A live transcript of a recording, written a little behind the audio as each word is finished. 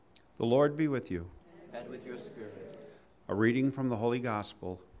The Lord be with you. And with your spirit. A reading from the Holy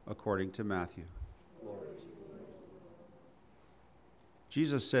Gospel according to Matthew. Glory to you.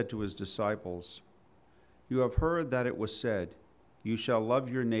 Jesus said to his disciples, "You have heard that it was said, 'You shall love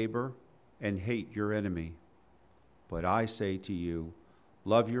your neighbor and hate your enemy.' But I say to you,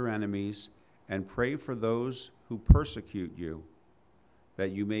 love your enemies and pray for those who persecute you,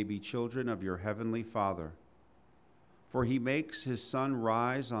 that you may be children of your heavenly Father. For he makes his sun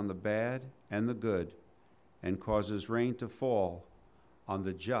rise on the bad and the good, and causes rain to fall on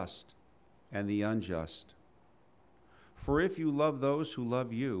the just and the unjust. For if you love those who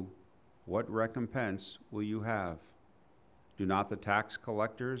love you, what recompense will you have? Do not the tax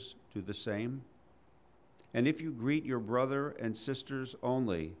collectors do the same? And if you greet your brother and sisters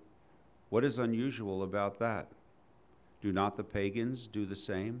only, what is unusual about that? Do not the pagans do the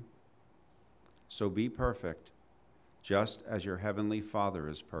same? So be perfect, just as your heavenly Father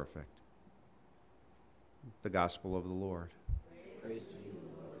is perfect." The Gospel of the Lord. Praise to you,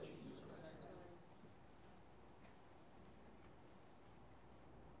 Lord Jesus Christ.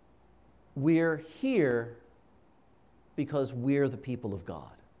 We're here because we're the people of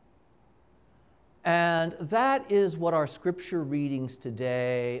God. And that is what our scripture readings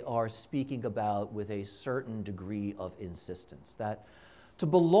today are speaking about with a certain degree of insistence, that to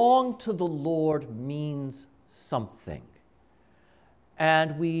belong to the Lord means something.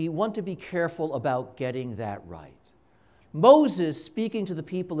 And we want to be careful about getting that right. Moses, speaking to the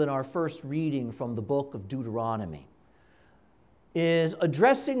people in our first reading from the book of Deuteronomy, is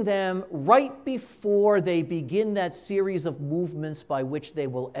addressing them right before they begin that series of movements by which they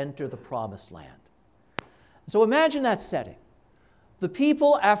will enter the promised land. So imagine that setting. The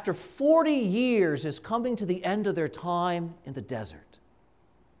people, after 40 years, is coming to the end of their time in the desert.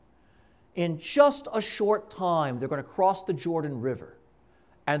 In just a short time, they're going to cross the Jordan River,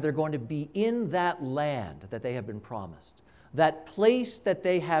 and they're going to be in that land that they have been promised, that place that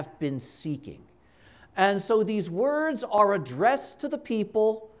they have been seeking. And so these words are addressed to the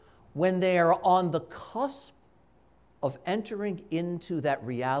people when they are on the cusp of entering into that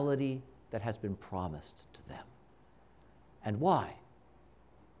reality that has been promised to them. And why?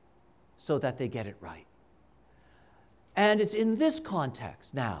 So that they get it right. And it's in this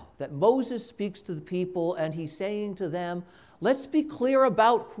context now that Moses speaks to the people, and he's saying to them, let's be clear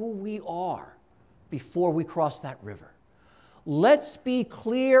about who we are before we cross that river. Let's be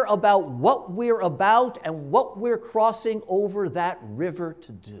clear about what we're about and what we're crossing over that river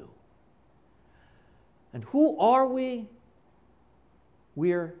to do. And who are we?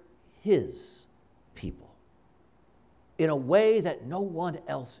 We're His people in a way that no one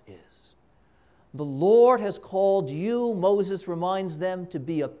else is. The Lord has called you, Moses reminds them, to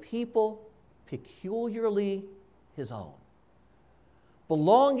be a people peculiarly His own,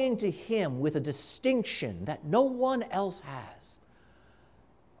 belonging to Him with a distinction that no one else has,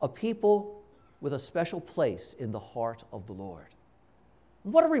 a people with a special place in the heart of the Lord.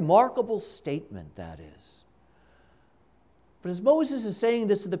 What a remarkable statement that is. But as Moses is saying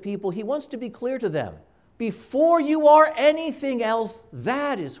this to the people, he wants to be clear to them, before you are anything else,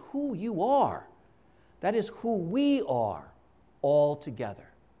 that is who you are. That is who we are all together.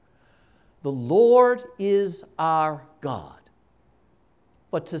 The Lord is our God.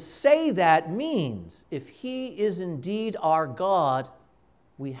 But to say that means if He is indeed our God,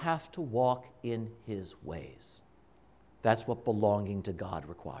 we have to walk in His ways. That's what belonging to God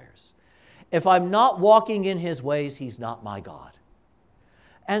requires. If I'm not walking in His ways, He's not my God.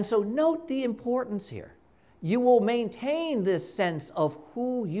 And so note the importance here. You will maintain this sense of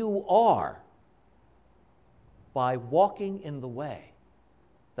who you are by walking in the way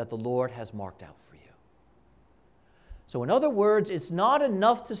that the Lord has marked out for you. So in other words, it's not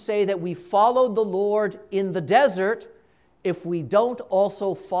enough to say that we followed the Lord in the desert if we don't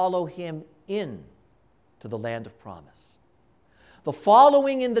also follow Him in to the land of promise. The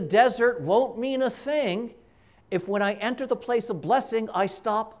following in the desert won't mean a thing if when I enter the place of blessing, I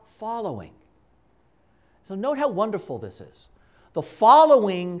stop following. So note how wonderful this is. The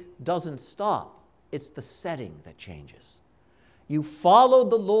following doesn't stop. It's the setting that changes. You followed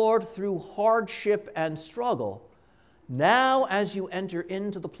the Lord through hardship and struggle. Now, as you enter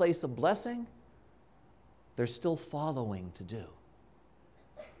into the place of blessing, there's still following to do.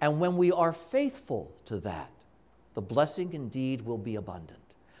 And when we are faithful to that, the blessing indeed will be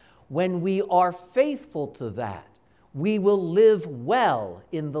abundant. When we are faithful to that, we will live well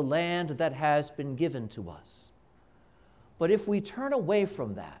in the land that has been given to us. But if we turn away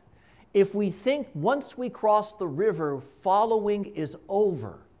from that, if we think once we cross the river, following is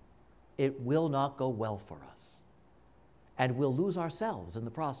over, it will not go well for us. And we'll lose ourselves in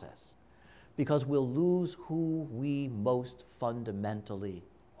the process because we'll lose who we most fundamentally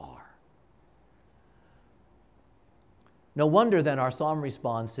are. No wonder then our psalm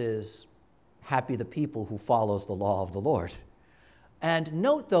response is, happy the people who follows the law of the Lord. And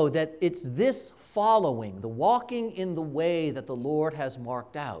note, though, that it's this following, the walking in the way that the Lord has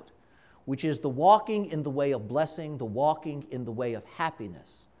marked out, which is the walking in the way of blessing, the walking in the way of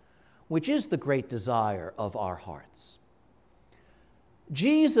happiness, which is the great desire of our hearts.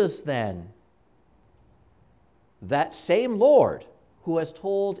 Jesus, then, that same Lord who has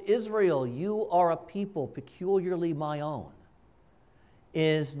told Israel, you are a people peculiarly my own,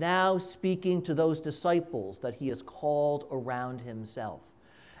 is now speaking to those disciples that he has called around himself.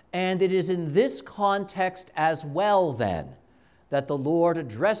 And it is in this context as well, then, that the Lord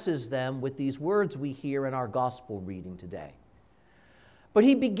addresses them with these words we hear in our gospel reading today. But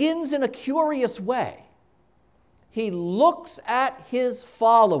he begins in a curious way. He looks at his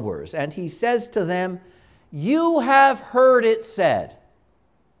followers and he says to them, you have heard it said.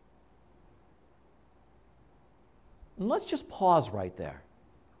 And let's just pause right there,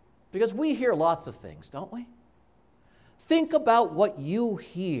 because we hear lots of things, don't we? Think about what you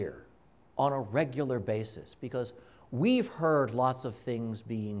hear on a regular basis, because we've heard lots of things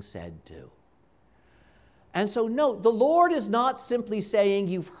being said too. And so note, the Lord is not simply saying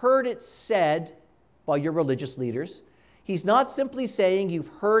you've heard it said by your religious leaders. He's not simply saying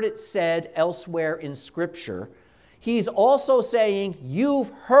you've heard it said elsewhere in Scripture. He's also saying you've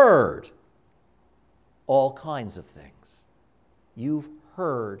heard all kinds of things. You've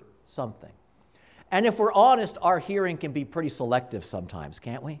heard something. And if we're honest, our hearing can be pretty selective sometimes,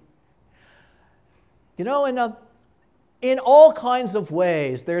 can't we? You know, in all kinds of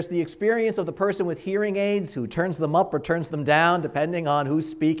ways, there's the experience of the person with hearing aids who turns them up or turns them down, depending on who's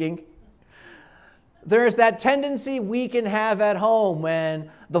speaking. There's that tendency we can have at home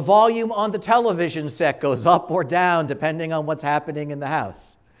when the volume on the television set goes up or down, depending on what's happening in the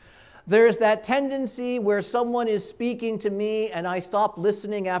house. There's that tendency where someone is speaking to me and I stop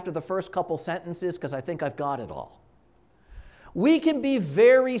listening after the first couple sentences because I think I've got it all. We can be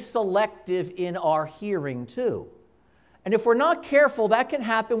very selective in our hearing too. And if we're not careful, that can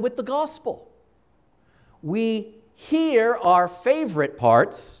happen with the gospel. We hear our favorite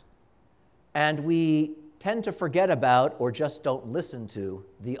parts and we tend to forget about or just don't listen to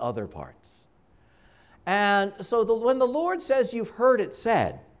the other parts. And so when the Lord says you've heard it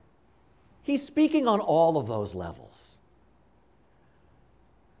said, he's speaking on all of those levels.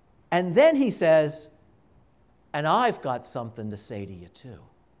 And then he says, and I've got something to say to you too.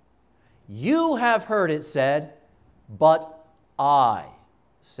 You have heard it said, but I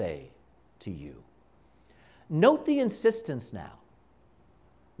say to you. Note the insistence now.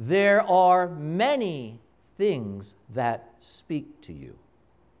 There are many things that speak to you,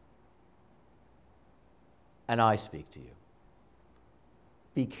 and I speak to you.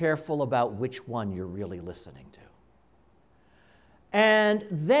 Be careful about which one you're really listening to. And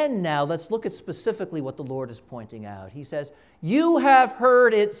then now let's look at specifically what the Lord is pointing out. He says, you have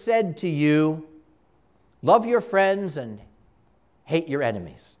heard it said to you, love your friends and hate your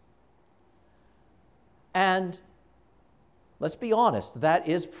enemies. And let's be honest, that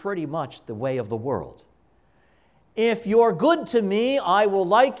is pretty much the way of the world. If you're good to me, I will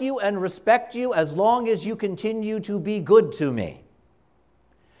like you and respect you as long as you continue to be good to me.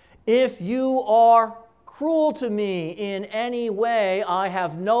 If you are cruel to me in any way, I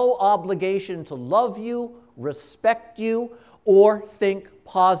have no obligation to love you, respect you, or think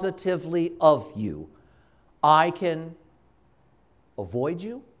positively of you. I can avoid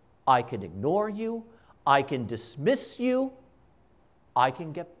you, I can ignore you, I can dismiss you, I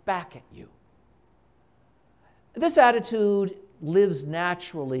can get back at you. This attitude lives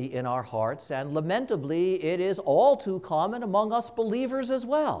naturally in our hearts, and lamentably, it is all too common among us believers as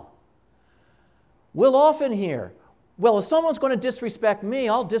well. We'll often hear, well, if someone's going to disrespect me,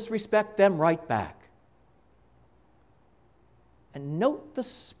 I'll disrespect them right back. And note the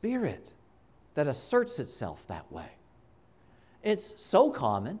spirit that asserts itself that way. It's so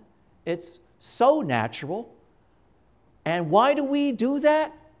common, it's so natural. And why do we do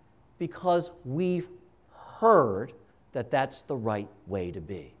that? Because we've heard that that's the right way to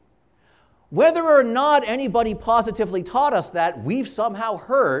be. Whether or not anybody positively taught us that, we've somehow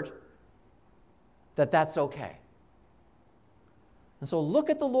heard that that's okay. And so look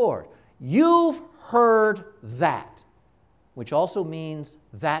at the Lord. You've heard that, which also means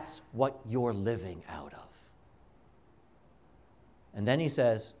that's what you're living out of. And then he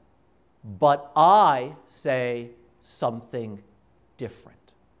says, but I say something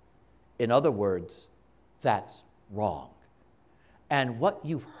different. In other words, that's wrong. and what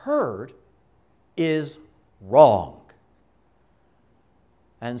you've heard is wrong.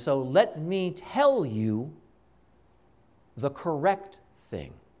 And so let me tell you the correct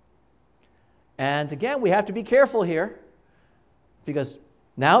thing. And again, we have to be careful here, because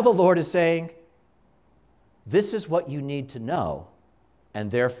now the Lord is saying, this is what you need to know, and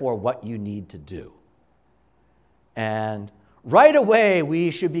therefore what you need to do. And right away,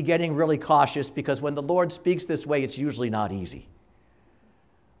 we should be getting really cautious, because when the Lord speaks this way, it's usually not easy.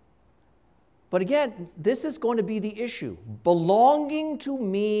 But again, this is going to be the issue. Belonging to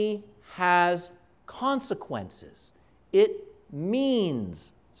me has consequences. It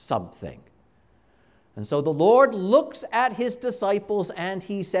means something. And so the Lord looks at his disciples and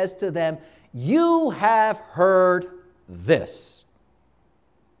he says to them, you have heard this,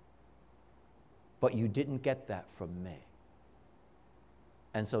 but you didn't get that from me.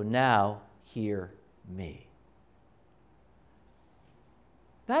 And so now hear me.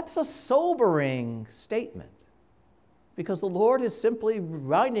 That's a sobering statement, because the Lord is simply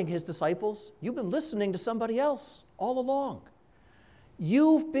reminding his disciples, you've been listening to somebody else all along.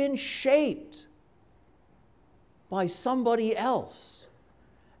 You've been shaped by somebody else.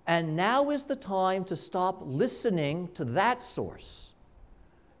 And now is the time to stop listening to that source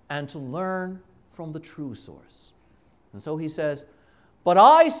and to learn from the true source. And so he says, but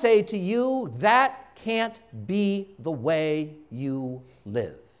I say to you, that can't be the way you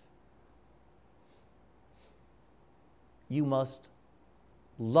live. You must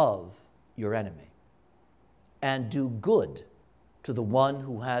love your enemy and do good to the one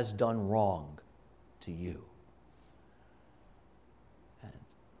who has done wrong to you. And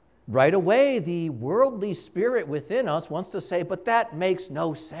right away, the worldly spirit within us wants to say, but that makes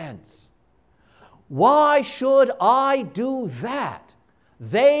no sense. Why should I do that?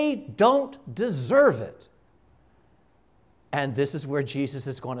 They don't deserve it. And this is where Jesus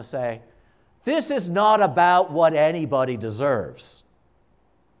is going to say, this is not about what anybody deserves.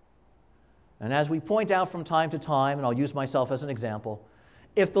 And as we point out from time to time, and I'll use myself as an example,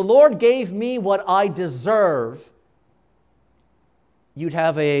 if the Lord gave me what I deserve, you'd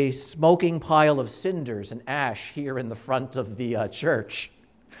have a smoking pile of cinders and ash here in the front of the church,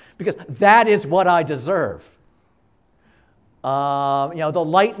 because that is what I deserve. The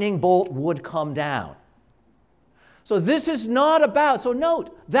lightning bolt would come down. So this is not about, so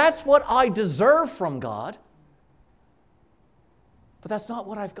note, that's what I deserve from God, but that's not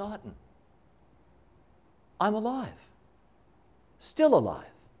what I've gotten. I'm alive, still alive,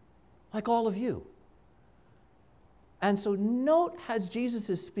 like all of you. And so note, as Jesus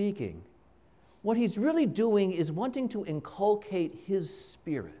is speaking, what he's really doing is wanting to inculcate his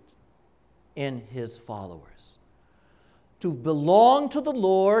spirit in his followers. To belong to the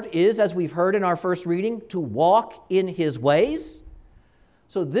Lord is, as we've heard in our first reading, to walk in his ways.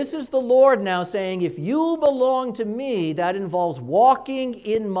 So this is the Lord now saying, if you belong to me, that involves walking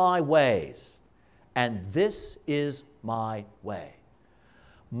in my ways. And this is my way.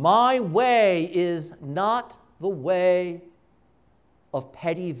 My way is not the way of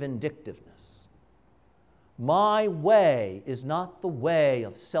petty vindictiveness. My way is not the way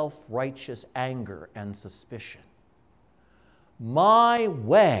of self-righteous anger and suspicion. My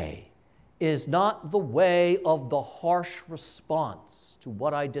way is not the way of the harsh response to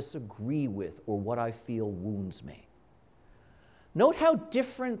what I disagree with or what I feel wounds me. Note how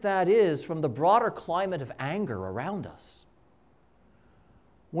different that is from the broader climate of anger around us,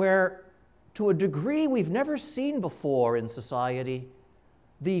 where, to a degree we've never seen before in society,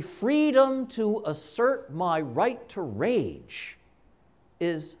 the freedom to assert my right to rage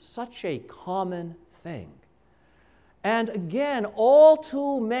is such a common thing. And again, all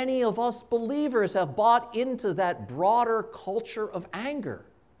too many of us believers have bought into that broader culture of anger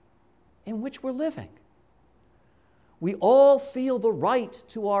in which we're living. We all feel the right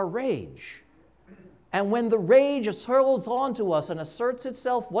to our rage. And when the rage hurls onto us and asserts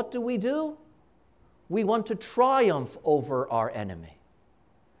itself, what do? We want to triumph over our enemy.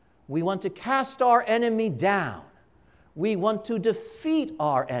 We want to cast our enemy down. We want to defeat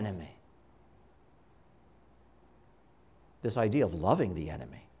our enemy. This idea of loving the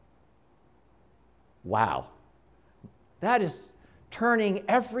enemy. Wow. That is turning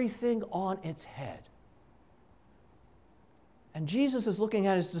everything on its head. And Jesus is looking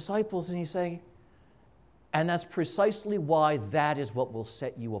at his disciples and he's saying, and that's precisely why that is what will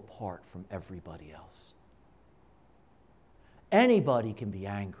set you apart from everybody else. Anybody can be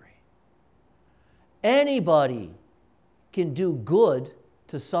angry. Anybody can do good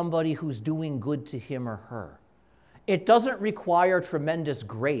to somebody who's doing good to him or her. It doesn't require tremendous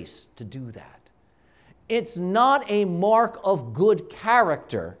grace to do that. It's not a mark of good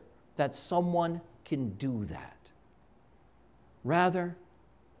character that someone can do that. Rather,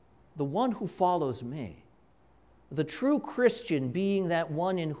 the one who follows me, the true Christian being that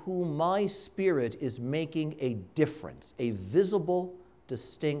one in whom my spirit is making a difference, a visible,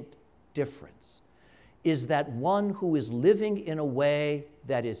 distinct difference, is that one who is living in a way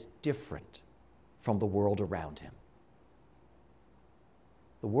that is different from the world around him.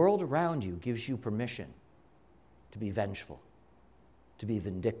 The world around you gives you permission to be vengeful, to be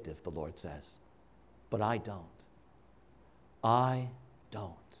vindictive, the Lord says. But I don't. I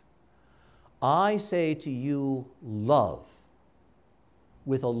don't. I say to you, love,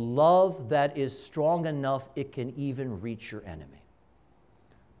 with a love that is strong enough it can even reach your enemy.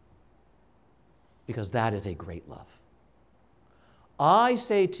 Because that is a great love. I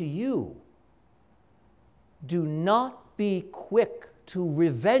say to you, do not be quick to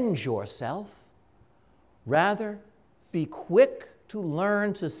revenge yourself. Rather, be quick to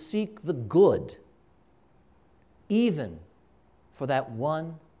learn to seek the good, even for that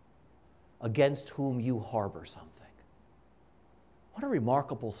one against whom you harbor something. What a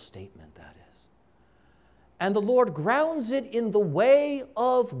remarkable statement that is. And the Lord grounds it in the way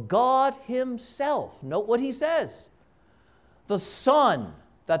of God himself. Note what he says. The sun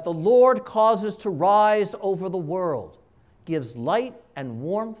that the Lord causes to rise over the world gives light and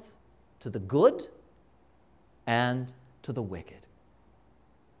warmth to the good and to the wicked.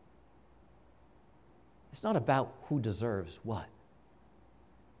 It's not about who deserves what.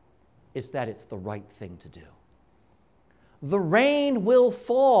 It's that it's the right thing to do. The rain will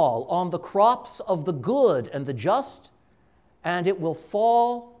fall on the crops of the good and the just, and it will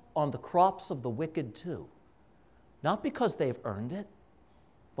fall on the crops of the wicked too. Not because they've earned it,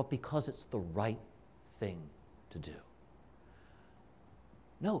 but because it's the right thing to do.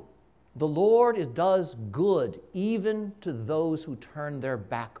 No, the Lord does good even to those who turn their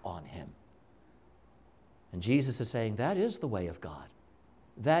back on him. And Jesus is saying, that is the way of God.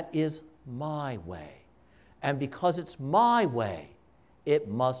 That is my way. And because it's my way, it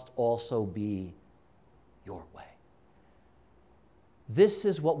must also be your way. This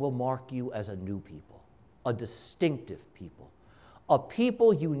is what will mark you as a new people, a distinctive people, a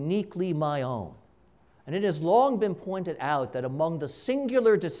people uniquely my own. And it has long been pointed out that among the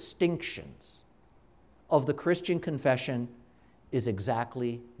singular distinctions of the Christian confession is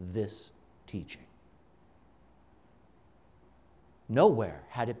exactly this teaching. Nowhere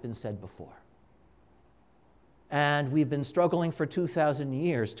had it been said before. And we've been struggling for 2,000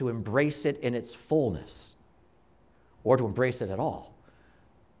 years to embrace it in its fullness, or to embrace it at all.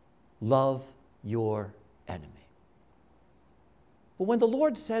 Love your enemy. But when the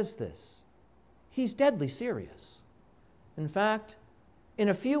Lord says this, he's deadly serious. In fact, in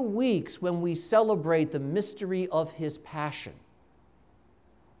a few weeks, when we celebrate the mystery of his passion,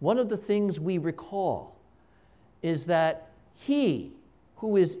 one of the things we recall is that he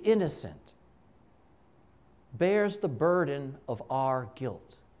who is innocent bears the burden of our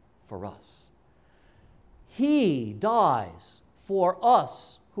guilt for us. He dies for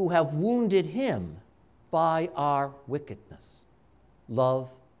us who have wounded him by our wickedness.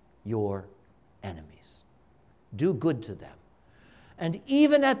 Love your enemies. Do good to them. And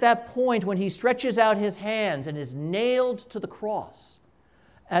even at that point when he stretches out his hands and is nailed to the cross,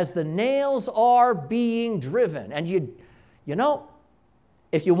 as the nails are being driven, and you know,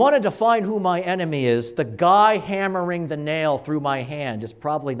 if you wanted to find who my enemy is, the guy hammering the nail through my hand is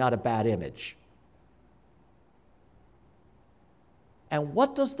probably not a bad image. And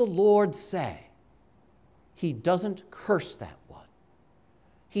what does the Lord say? He doesn't curse that one.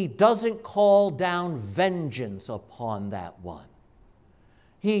 He doesn't call down vengeance upon that one.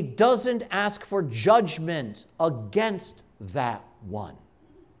 He doesn't ask for judgment against that one.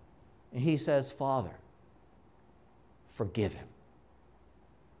 And he says, Father, forgive him.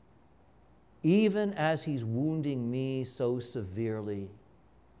 Even as he's wounding me so severely,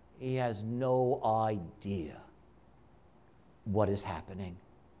 he has no idea what is happening.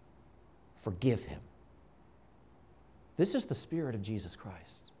 Forgive him. This is the Spirit of Jesus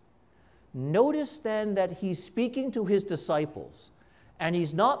Christ. Notice then that he's speaking to his disciples, and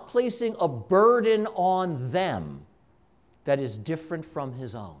he's not placing a burden on them that is different from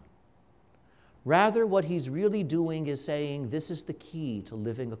his own. Rather, what he's really doing is saying, this is the key to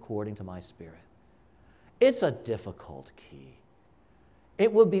living according to my Spirit. It's a difficult key.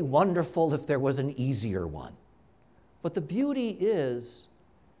 It would be wonderful if there was an easier one. But the beauty is,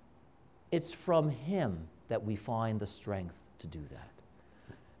 it's from him that we find the strength to do that.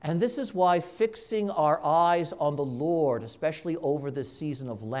 And this is why fixing our eyes on the Lord, especially over this season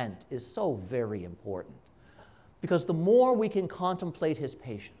of Lent, is so very important. Because the more we can contemplate his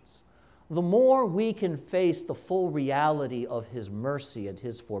patience, the more we can face the full reality of his mercy and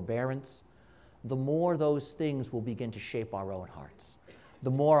his forbearance, the more those things will begin to shape our own hearts.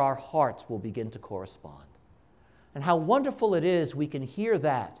 The more our hearts will begin to correspond. And how wonderful it is we can hear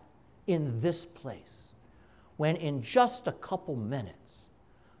that in this place, when in just a couple minutes,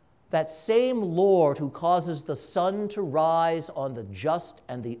 that same Lord who causes the sun to rise on the just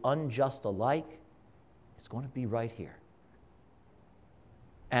and the unjust alike is going to be right here.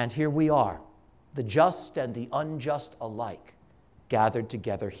 And here we are, the just and the unjust alike, gathered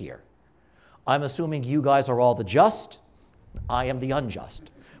together here. I'm assuming you guys are all the just, I am the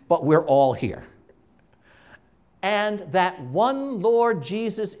unjust, but we're all here. And that one Lord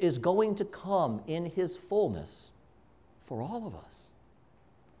Jesus is going to come in his fullness for all of us.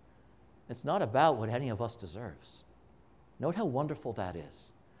 It's not about what any of us deserves. Note how wonderful that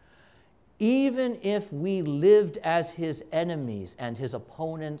is. Even if we lived as his enemies and his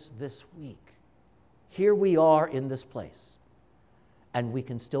opponents this week, here we are in this place, and we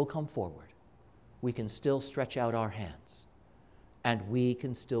can still come forward. We can still stretch out our hands, and we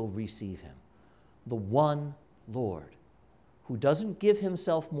can still receive him. The one Lord who doesn't give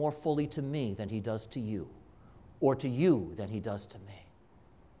himself more fully to me than he does to you, or to you than he does to me.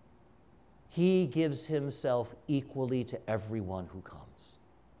 He gives himself equally to everyone who comes.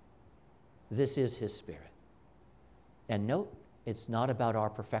 This is his Spirit. And note, it's not about our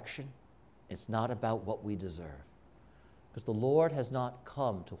perfection. It's not about what we deserve. Because the Lord has not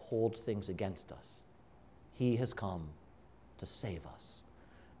come to hold things against us. He has come to save us.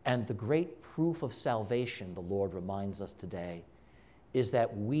 And the great proof of salvation, the Lord reminds us today, is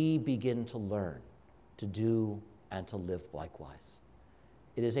that we begin to learn to do and to live likewise.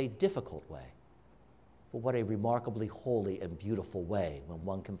 It is a difficult way, but what a remarkably holy and beautiful way when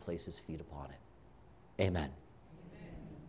one can place his feet upon it. Amen.